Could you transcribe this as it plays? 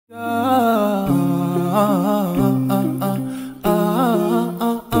No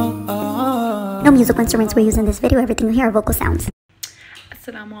musical instruments were used in this video. Everything you hear are vocal sounds.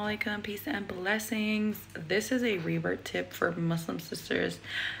 Assalamu alaikum, peace and blessings. This is a revert tip for Muslim sisters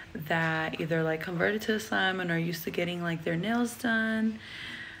that either like converted to Islam and are used to getting like their nails done.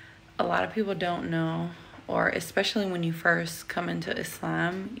 A lot of people don't know, or especially when you first come into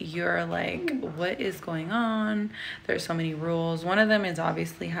Islam, you're like, what is going on? There's so many rules. One of them is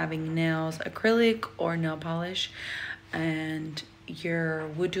obviously having nails, acrylic or nail polish, and your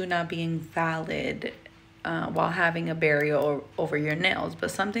wudu not being valid while having a barrier over your nails.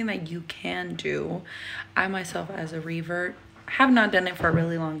 But something that you can do, I myself as a revert have not done it for a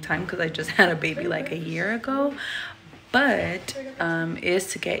really long time because I just had a baby like a year ago, but is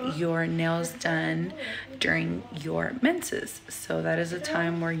to get your nails done during your menses. So that is a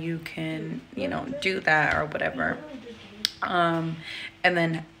time where you can, you know, do that or whatever, and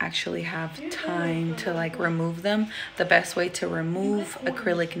then actually have time to like remove them. The best way to remove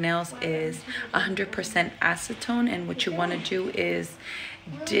acrylic nails is 100% acetone, and what you want to do is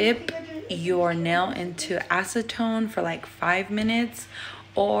dip your nail into acetone for like 5 minutes,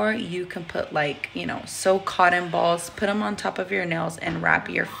 or you can put like, you know, soak cotton balls, put them on top of your nails and wrap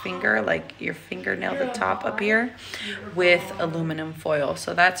your finger, like your fingernail, the top up here, with aluminum foil.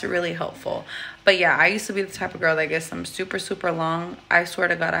 So that's really helpful. But yeah, I used to be the type of girl that gets them super long. I swear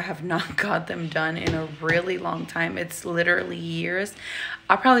to God, I have not got them done in a really long time. It's literally years.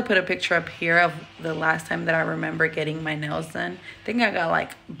 I'll probably put a picture up here of the last time that I remember getting my nails done. I think I got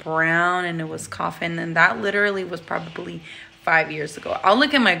like brown and it was coffin, and that literally was probably 5 years ago. I'll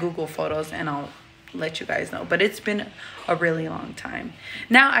look at my Google photos and I'll let you guys know, but it's been a really long time.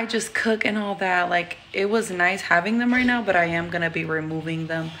 Now I just cook and all that. Like, it was nice having them right now, but I am gonna be removing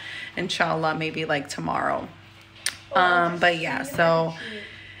them, inshallah, maybe like tomorrow. But yeah, so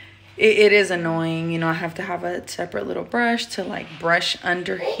it is annoying, you know. I have to have a separate little brush to like brush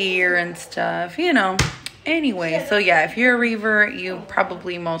under here and stuff, you know. Anyway, so yeah, if you're a revert, you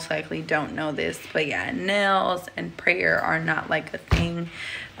probably most likely don't know this, but yeah, nails and prayer are not like a thing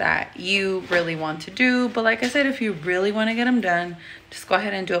that you really want to do. But like I said, if you really want to get them done, just go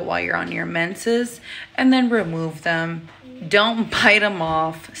ahead and do it while you're on your menses, and then remove them. Don't bite them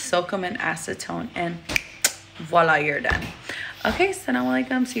off. Soak them in acetone, and voila, you're done. Okay, assalamu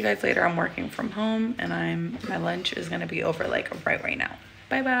alaikum. See you guys later. I'm working from home, and my lunch is gonna be over like right now.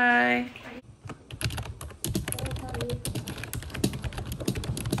 Bye bye.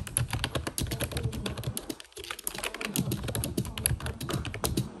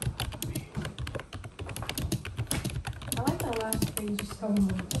 I like that last thing just so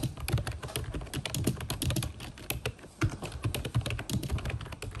much.